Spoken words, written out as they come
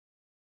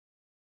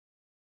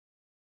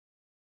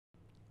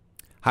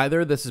Hi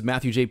there, this is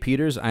Matthew J.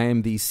 Peters. I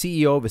am the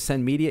CEO of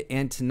Ascend Media,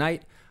 and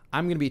tonight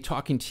I'm going to be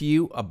talking to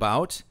you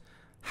about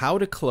how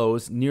to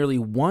close nearly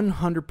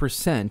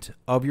 100%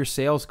 of your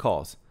sales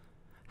calls.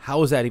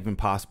 How is that even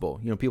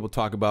possible? People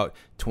talk about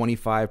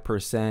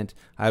 25%.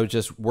 I was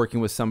just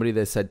working with somebody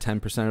that said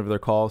 10% of their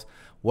calls.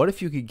 What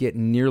if you could get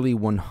nearly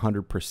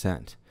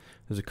 100%?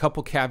 There's a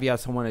couple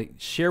caveats I want to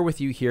share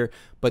with you here,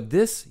 but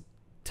this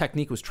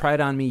technique was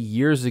tried on me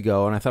years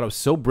ago, and I thought it was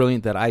so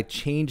brilliant that I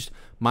changed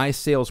my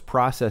sales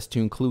process to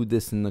include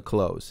this in the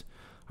close.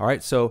 All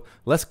right, so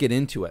let's get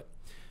into it.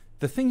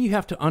 The thing you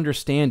have to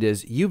understand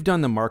is you've done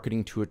the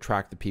marketing to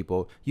attract the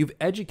people. You've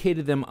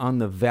educated them on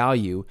the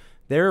value.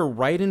 They're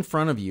right in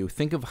front of you.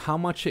 Think of how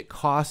much it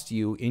costs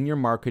you in your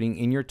marketing,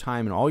 in your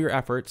time, and all your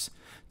efforts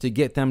to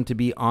get them to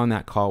be on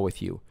that call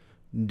with you.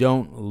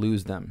 Don't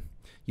lose them.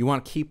 You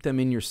want to keep them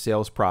in your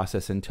sales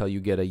process until you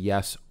get a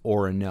yes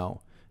or a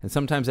no. And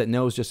sometimes that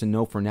no is just a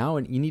no for now,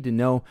 and you need to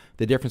know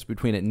the difference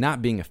between it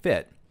not being a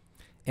fit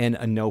and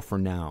a no for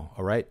now,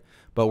 all right?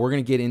 But we're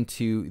going to get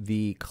into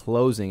the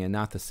closing and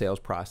not the sales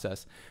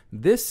process.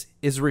 This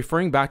is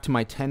referring back to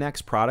my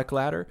 10X product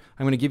ladder.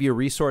 I'm going to give you a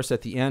resource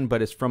at the end,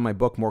 but it's from my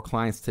book, More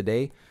Clients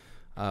Today.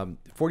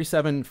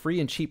 47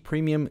 free and cheap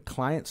premium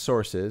client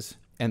sources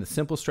and the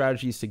simple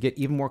strategies to get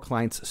even more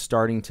clients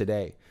starting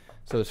today.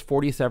 So there's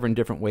 47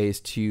 different ways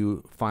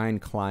to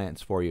find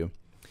clients for you.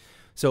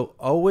 So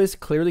always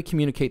clearly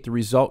communicate the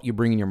result you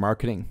bring in your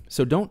marketing.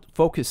 So don't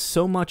focus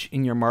so much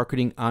in your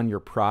marketing on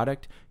your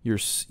product, your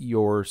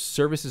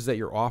services that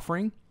you're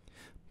offering,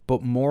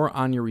 but more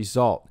on your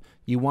result.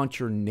 You want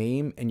your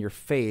name and your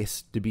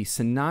face to be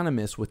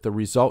synonymous with the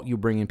result you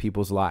bring in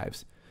people's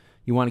lives.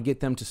 You want to get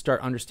them to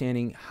start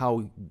understanding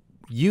how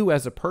you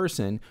as a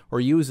person or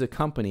you as a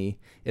company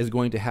is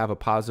going to have a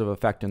positive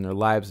effect in their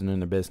lives and in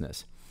their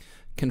business.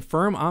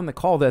 Confirm on the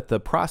call that the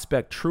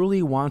prospect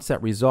truly wants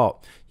that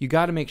result. You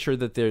got to make sure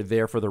that they're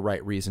there for the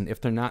right reason.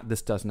 If they're not,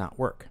 this does not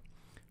work,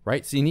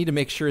 right? So you need to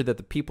make sure that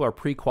the people are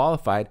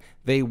pre-qualified.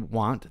 They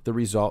want the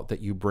result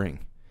that you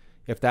bring.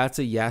 If that's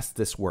a yes,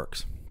 this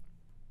works.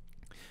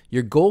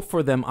 Your goal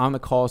for them on the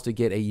call is to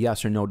get a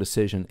yes or no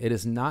decision. It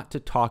is not to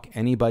talk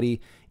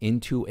anybody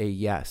into a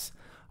yes.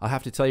 I'll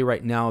have to tell you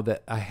right now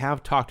that I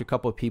have talked a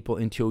couple of people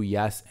into a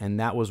yes, and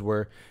that was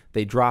where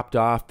they dropped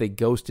off, they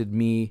ghosted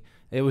me.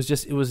 It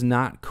was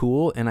not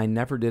cool, and I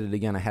never did it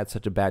again. I had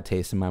such a bad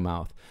taste in my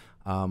mouth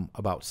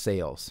about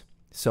sales.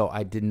 So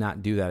I did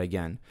not do that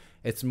again.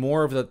 It's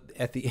more of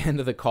at the end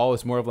of the call,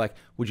 it's more of like,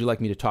 would you like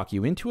me to talk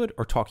you into it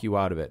or talk you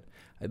out of it?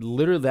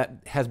 Literally,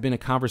 that has been a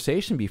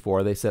conversation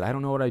before. They said, I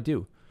don't know what I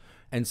do.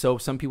 And so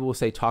some people will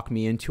say, talk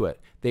me into it.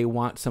 They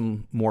want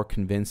some more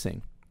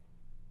convincing.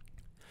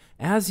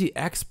 As the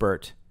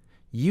expert,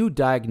 you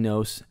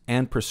diagnose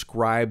and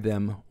prescribe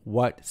them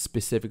what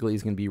specifically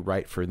is going to be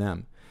right for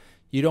them.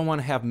 You don't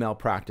want to have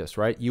malpractice,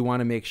 right? You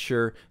want to make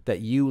sure that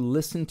you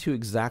listen to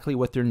exactly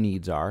what their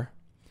needs are,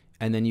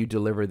 and then you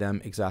deliver them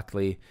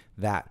exactly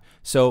that.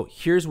 So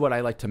here's what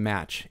I like to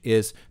match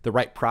is the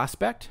right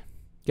prospect.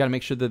 You got to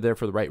make sure they're there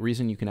for the right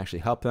reason. You can actually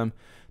help them.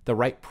 The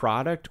right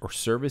product or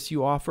service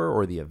you offer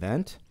or the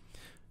event.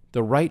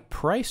 The right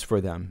price for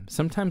them.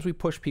 Sometimes we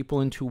push people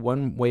into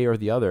one way or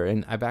the other,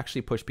 and I've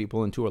actually pushed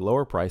people into a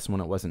lower price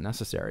when it wasn't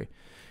necessary.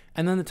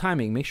 And then the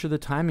timing. Make sure the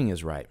timing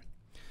is right.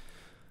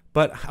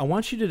 But I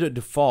want you to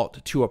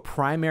default to a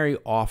primary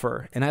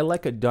offer, and I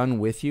like a done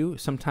with you.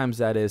 Sometimes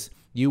that is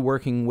you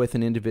working with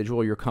an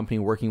individual, your company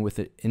working with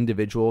an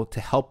individual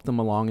to help them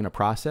along in a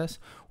process,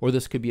 or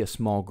this could be a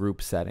small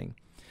group setting.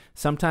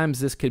 Sometimes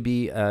this could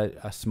be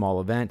a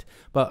small event,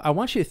 but I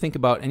want you to think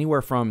about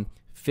anywhere from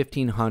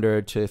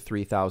 $1,500 to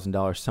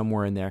 $3,000,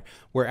 somewhere in there,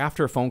 where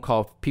after a phone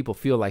call, people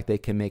feel like they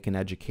can make an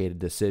educated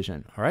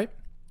decision, all right?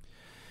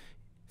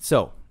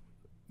 So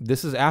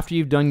this is after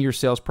you've done your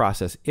sales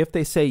process. If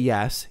they say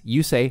yes,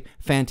 you say,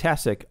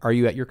 fantastic, are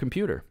you at your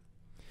computer?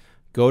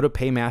 Go to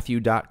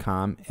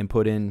paymatthew.com and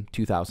put in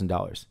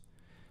 $2,000.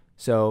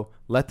 So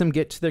let them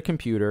get to their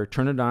computer,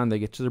 turn it on, they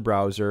get to their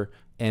browser,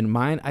 and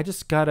mine, I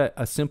just got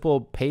a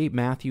simple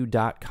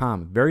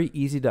paymatthew.com. Very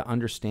easy to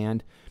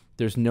understand.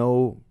 There's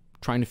no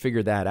trying to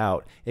figure that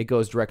out. It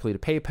goes directly to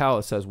PayPal.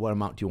 It says, what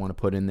amount do you want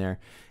to put in there?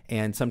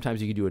 And sometimes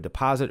you can do a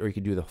deposit or you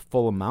can do the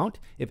full amount.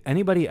 If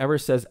anybody ever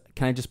says,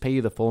 can I just pay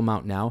you the full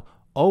amount now?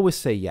 Always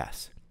say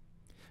yes,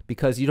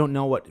 because you don't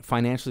know what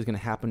financially is going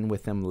to happen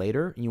with them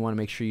later. You want to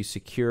make sure you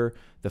secure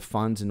the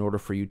funds in order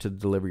for you to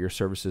deliver your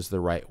services the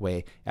right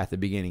way at the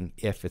beginning,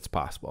 if it's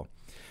possible.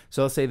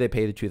 So let's say they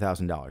pay the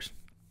 $2,000.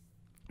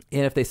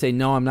 And if they say,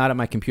 no, I'm not at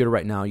my computer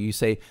right now, you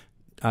say,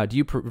 do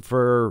you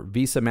prefer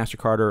Visa,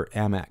 MasterCard, or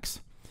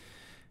Amex?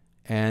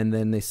 And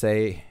then they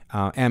say,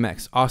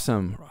 Amex,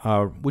 awesome.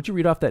 Would you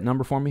read off that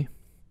number for me?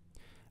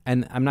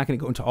 And I'm not going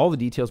to go into all the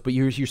details, but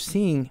you're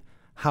seeing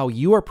how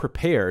you are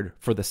prepared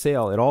for the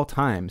sale at all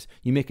times.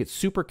 You make it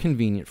super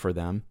convenient for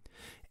them.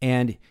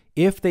 And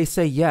if they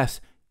say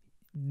yes,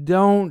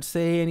 don't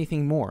say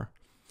anything more.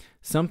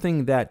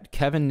 Something that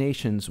Kevin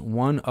Nations,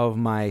 one of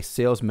my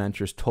sales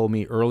mentors, told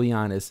me early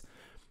on is,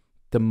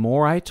 the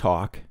more I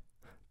talk,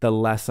 the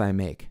less I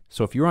make.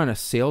 So if you're on a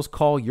sales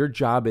call, your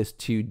job is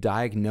to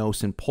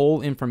diagnose and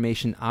pull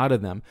information out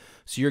of them.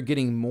 So you're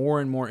getting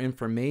more and more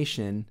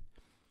information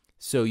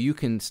so you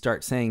can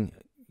start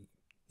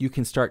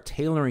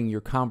tailoring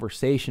your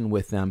conversation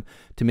with them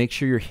to make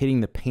sure you're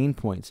hitting the pain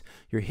points.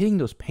 You're hitting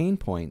those pain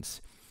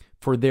points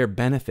for their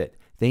benefit.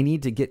 They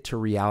need to get to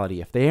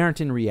reality. If they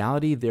aren't in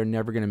reality, they're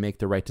never going to make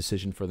the right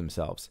decision for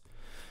themselves.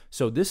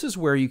 So this is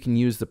where you can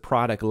use the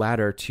product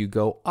ladder to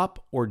go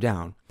up or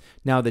down.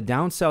 Now the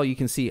downsell, you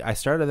can see I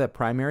started at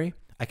primary.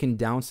 I can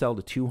downsell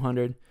to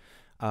 200.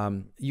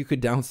 You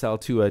could downsell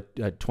to a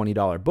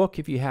 $20 book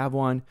if you have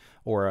one,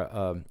 or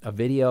a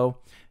video,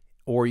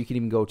 or you can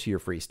even go to your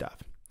free stuff.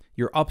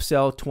 Your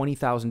upsell,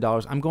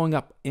 $20,000. I'm going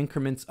up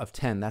increments of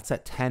 10. That's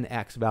at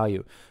 10x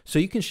value. So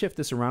you can shift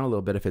this around a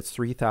little bit. If it's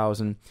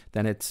 3,000,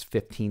 then it's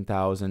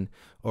 15,000,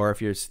 or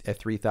if you're at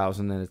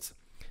 3,000, then it's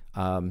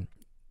 $197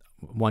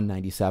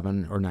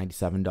 or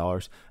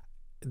 $97.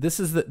 This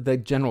is the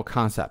general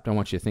concept I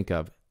want you to think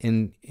of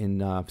in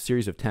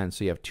series of 10.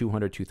 So you have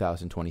 200,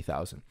 2,000,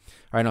 20,000. All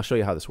right, and I'll show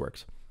you how this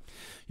works.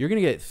 You're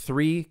going to get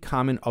 3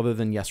 common other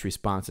than yes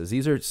responses.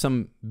 These are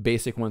some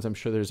basic ones. I'm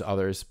sure there's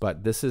others,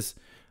 but this is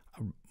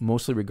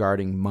mostly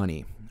regarding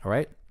money. All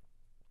right.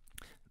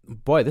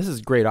 Boy, this is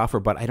a great offer,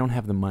 but I don't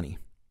have the money.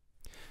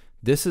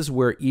 This is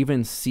where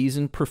even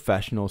seasoned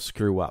professionals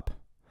screw up.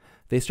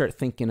 They start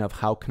thinking of,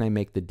 how can I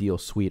make the deal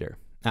sweeter?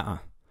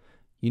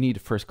 You need to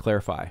first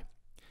clarify.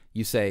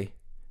 You say,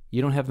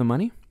 you don't have the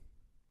money?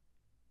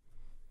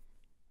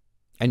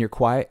 And you're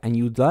quiet, and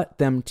you let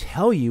them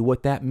tell you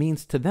what that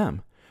means to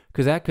them.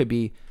 Because that could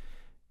be,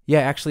 yeah,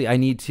 actually, I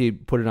need to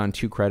put it on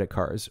 2 credit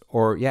cards.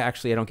 Or, yeah,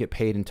 actually, I don't get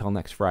paid until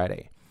next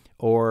Friday.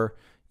 Or,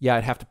 yeah,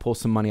 I'd have to pull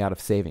some money out of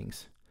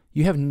savings.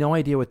 You have no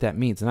idea what that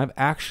means. And I've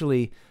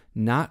actually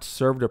not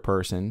served a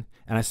person,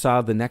 and I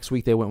saw the next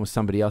week they went with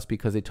somebody else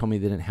because they told me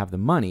they didn't have the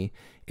money.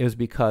 It was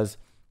because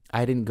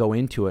I didn't go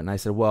into it. And I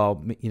said,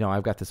 well,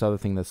 I've got this other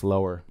thing that's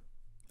lower.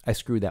 I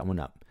screwed that one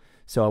up.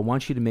 So I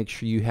want you to make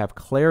sure you have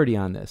clarity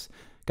on this.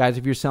 Guys,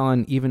 if you're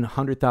selling even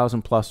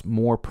 100,000 plus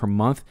more per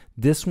month,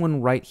 this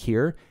one right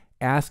here,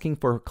 asking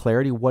for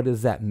clarity, what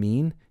does that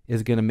mean,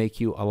 is going to make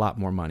you a lot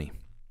more money.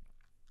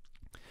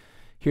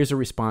 Here's a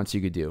response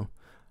you could do.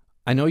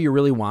 I know you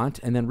really want,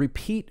 and then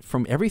repeat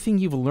from everything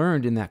you've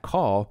learned in that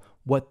call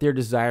what their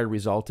desired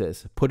result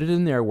is. Put it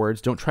in their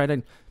words. Don't try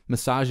to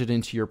massage it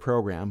into your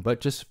program, but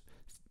just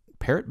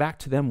parrot back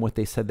to them what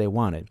they said they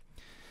wanted.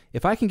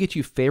 If I can get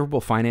you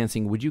favorable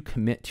financing, would you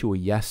commit to a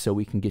yes so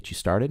we can get you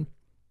started?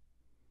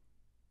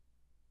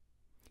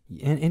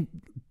 And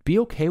be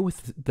okay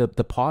with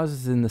the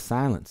pauses and the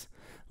silence.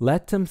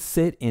 Let them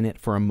sit in it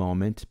for a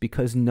moment,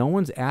 because no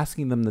one's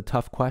asking them the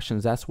tough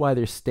questions. That's why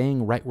they're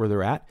staying right where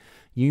they're at.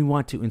 You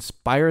want to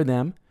inspire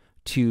them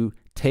to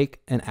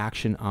take an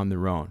action on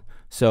their own.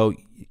 So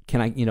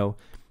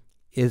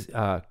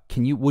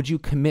would you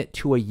commit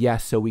to a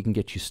yes so we can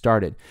get you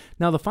started?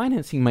 Now the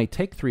financing might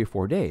take 3 or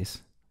 4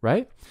 days,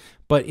 right?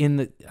 But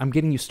I'm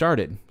getting you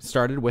started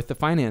with the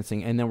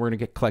financing, and then we're going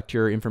to collect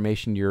your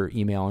information, your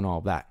email, and all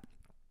of that.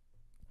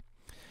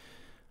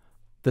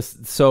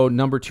 So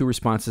number 2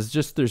 response is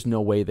just, there's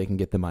no way they can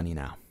get the money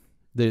now.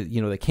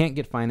 They can't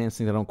get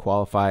financing, they don't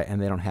qualify,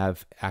 and they don't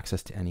have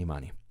access to any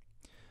money.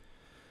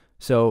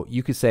 So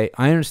you could say,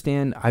 I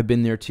understand, I've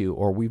been there too,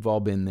 or we've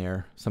all been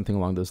there, something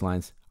along those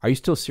lines. Are you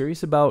still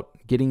serious about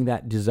getting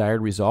that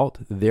desired result?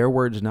 Their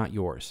words, not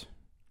yours.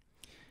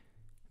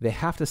 They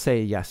have to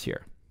say yes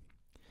here.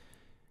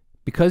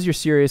 Because you're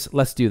serious,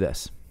 let's do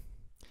this.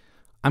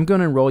 I'm going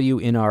to enroll you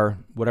in our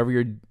whatever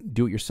your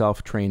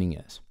do-it-yourself training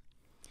is.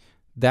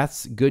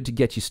 That's good to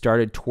get you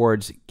started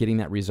towards getting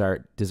that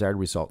desired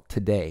result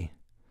today.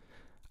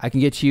 I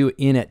can get you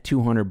in at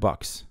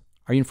 $200.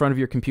 Are you in front of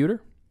your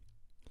computer?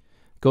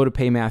 Go to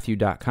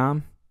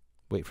paymatthew.com,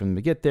 wait for them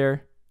to get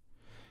there,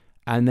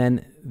 and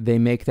then they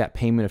make that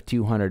payment of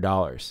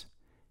 $200.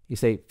 You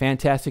say,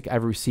 fantastic,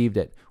 I've received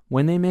it.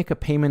 When they make a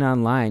payment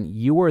online,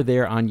 you are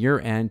there on your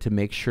end to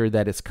make sure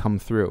that it's come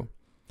through.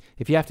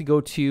 If you have to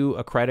go to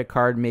a credit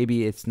card,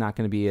 maybe it's not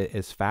going to be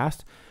as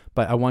fast,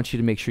 but I want you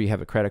to make sure you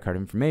have a credit card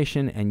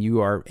information and you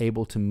are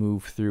able to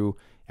move through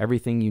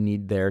everything you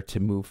need there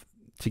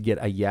to get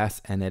a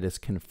yes, and it is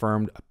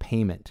confirmed a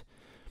payment.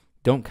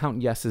 Don't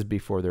count yeses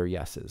before they're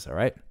yeses, all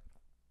right?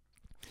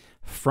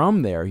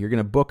 From there, you're going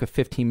to book a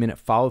 15-minute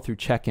follow-through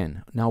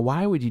check-in. Now,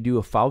 why would you do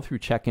a follow-through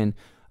check-in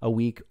a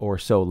week or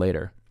so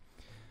later?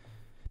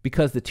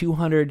 Because the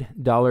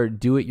 $200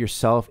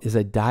 do-it-yourself is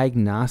a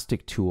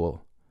diagnostic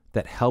tool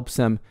that helps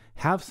them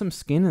have some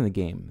skin in the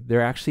game.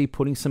 They're actually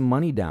putting some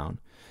money down.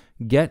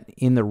 Get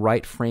in the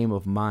right frame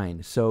of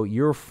mind. So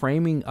you're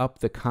framing up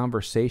the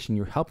conversation.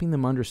 You're helping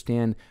them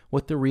understand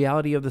what the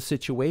reality of the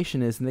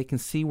situation is, and they can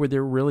see where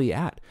they're really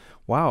at.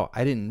 Wow,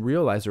 I didn't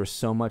realize there was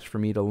so much for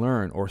me to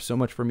learn or so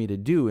much for me to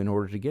do in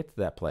order to get to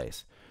that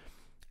place.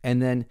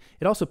 And then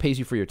it also pays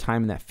you for your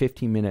time in that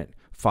 15-minute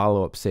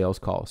follow-up sales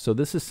call. So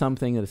this is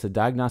something that is a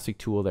diagnostic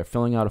tool. They're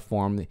filling out a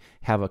form. They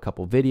have a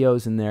couple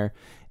videos in there.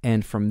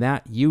 And from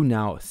that, you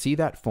now see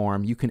that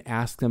form. You can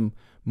ask them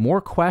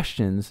more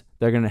questions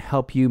that are going to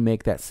help you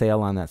make that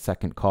sale on that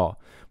second call.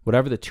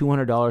 Whatever the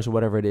 $200 or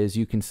whatever it is,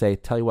 you can say,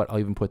 tell you what, I'll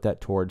even put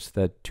that towards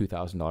the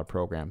 $2,000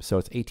 program. So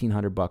it's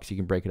 $1,800. You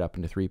can break it up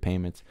into 3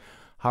 payments,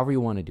 however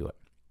you want to do it.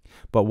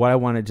 But what I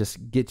want to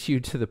just get you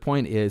to the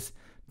point is,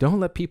 don't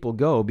let people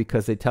go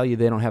because they tell you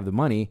they don't have the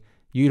money.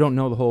 You don't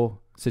know the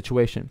whole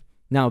situation.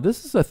 Now,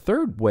 this is a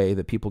third way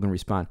that people can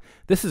respond.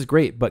 This is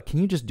great, but can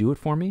you just do it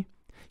for me?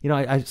 You know,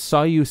 I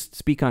saw you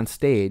speak on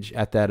stage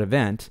at that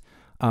event.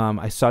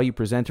 I saw you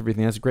present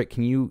everything. That's great.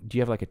 Do you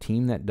have like a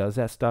team that does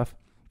that stuff?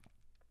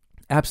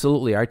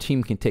 Absolutely. Our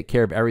team can take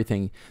care of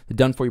everything. The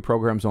Done For You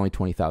program is only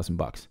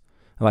 $20,000.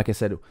 Like I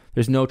said,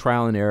 there's no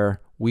trial and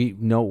error. We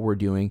know what we're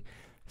doing.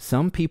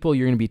 Some people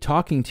you're going to be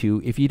talking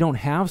to, if you don't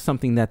have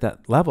something at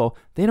that level,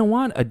 they don't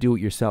want a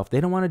do-it-yourself.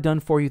 They don't want it done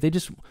for you. They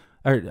just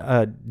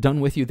are done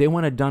with you. They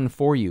want it done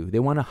for you. They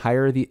want to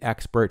hire the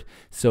expert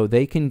so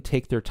they can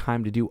take their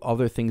time to do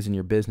other things in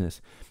your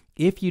business.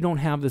 If you don't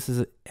have this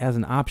as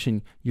an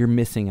option, you're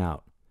missing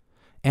out.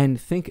 And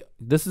think,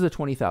 this is a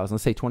 $20,000,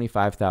 let's say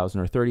 $25,000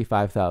 or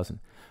 $35,000.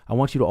 I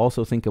want you to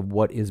also think of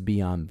what is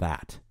beyond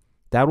that.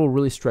 That will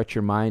really stretch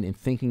your mind in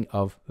thinking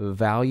of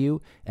value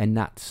and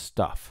not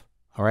stuff.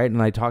 All right. And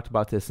I talked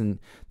about this in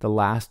the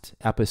last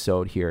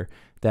episode here,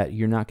 that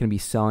you're not going to be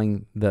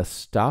selling the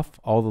stuff,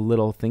 all the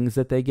little things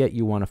that they get.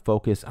 You want to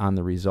focus on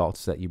the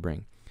results that you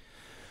bring.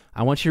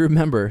 I want you to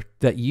remember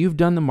that you've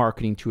done the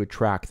marketing to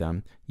attract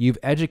them. You've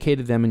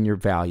educated them in your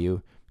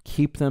value.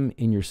 Keep them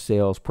in your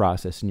sales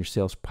process, in your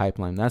sales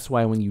pipeline. That's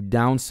why when you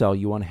downsell,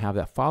 you want to have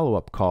that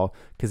follow-up call,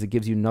 because it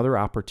gives you another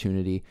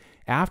opportunity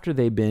after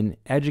they've been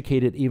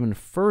educated even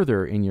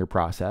further in your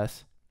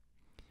process,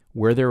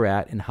 where they're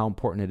at and how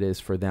important it is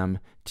for them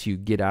to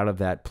get out of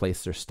that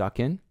place they're stuck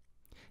in.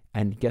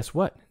 And guess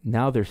what?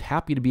 Now they're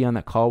happy to be on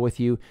that call with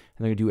you, and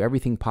they're going to do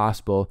everything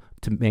possible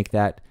to make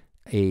that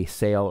a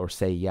sale or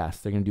say yes.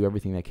 They're going to do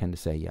everything they can to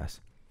say yes.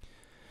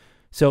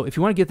 So if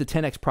you want to get the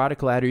 10X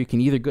product ladder, you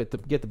can either get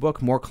the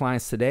book, More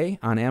Clients Today,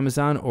 on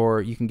Amazon,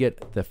 or you can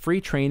get the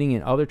free training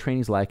and other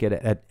trainings like it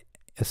at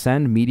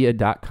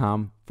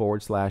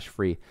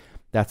ascendmedia.com/free.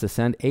 That's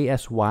Ascend,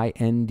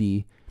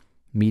 ASYND,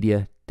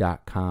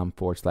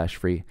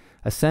 media.com/free.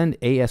 Ascend,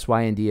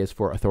 ASYND, is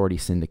for authority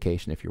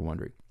syndication, if you're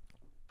wondering.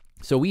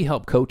 So we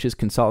help coaches,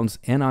 consultants,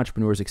 and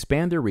entrepreneurs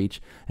expand their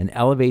reach and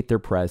elevate their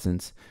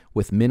presence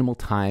with minimal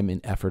time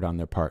and effort on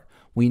their part.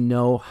 We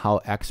know how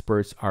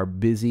experts are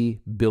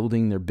busy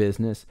building their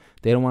business.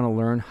 They don't want to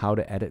learn how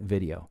to edit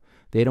video.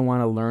 They don't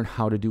want to learn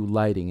how to do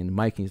lighting and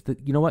miking.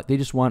 You know what? They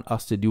just want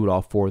us to do it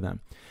all for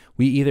them.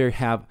 We either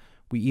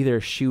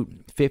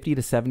shoot 50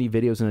 to 70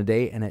 videos in a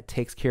day, and it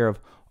takes care of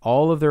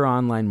all of their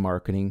online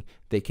marketing.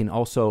 They can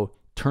also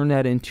turn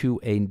that into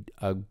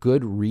a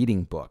good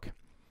reading book.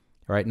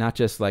 All right, not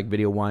just like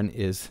video 1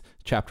 is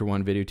chapter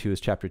 1, video 2 is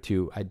chapter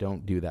 2. I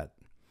don't do that.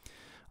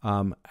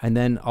 And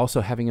then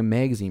also having a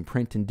magazine,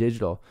 print and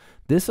digital.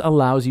 This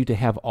allows you to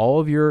have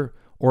all of your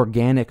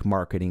organic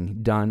marketing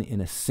done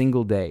in a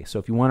single day. So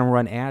if you want to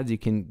run ads, you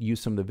can use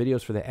some of the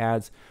videos for the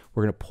ads.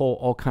 We're going to pull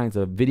all kinds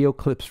of video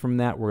clips from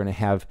that. We're going to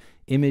have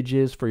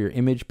images for your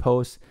image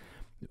posts.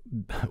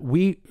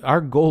 Our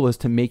goal is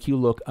to make you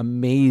look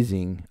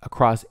amazing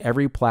across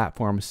every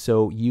platform,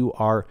 so you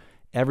are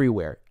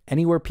everywhere.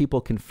 Anywhere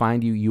people can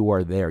find you, you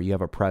are there. You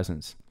have a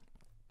presence.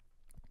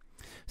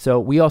 So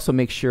we also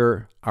make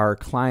sure our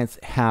clients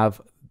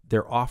have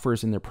their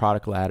offers and their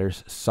product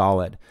ladders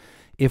solid.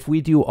 If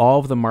we do all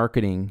of the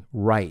marketing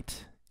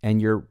right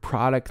and your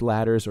product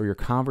ladders or your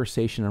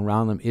conversation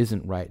around them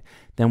isn't right,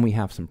 then we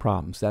have some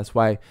problems. That's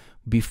why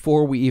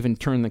before we even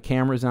turn the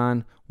cameras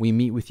on, we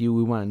meet with you.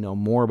 We want to know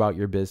more about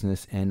your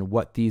business and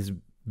what these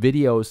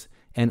videos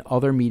and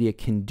other media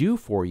can do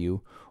for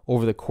you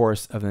over the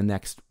course of the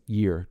next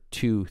year,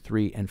 2,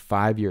 3, and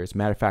 5 years.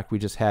 Matter of fact, we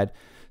just had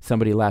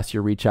somebody last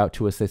year reach out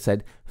to us. They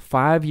said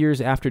 5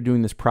 years after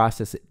doing this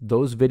process,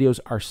 those videos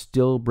are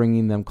still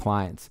bringing them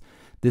clients.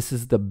 This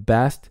is the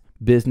best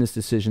business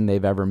decision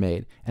they've ever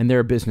made, and they're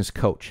a business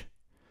coach.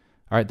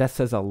 All right, that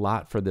says a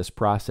lot for this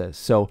process.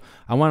 So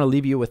I want to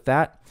leave you with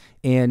that,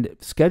 and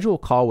schedule a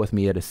call with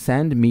me at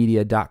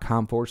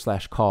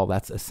ascendmedia.com/call.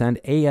 That's Ascend,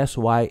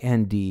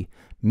 ASYND,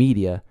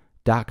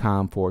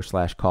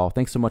 media.com/call.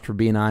 Thanks so much for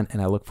being on,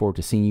 and I look forward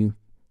to seeing you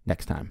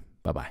next time.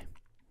 Bye-bye.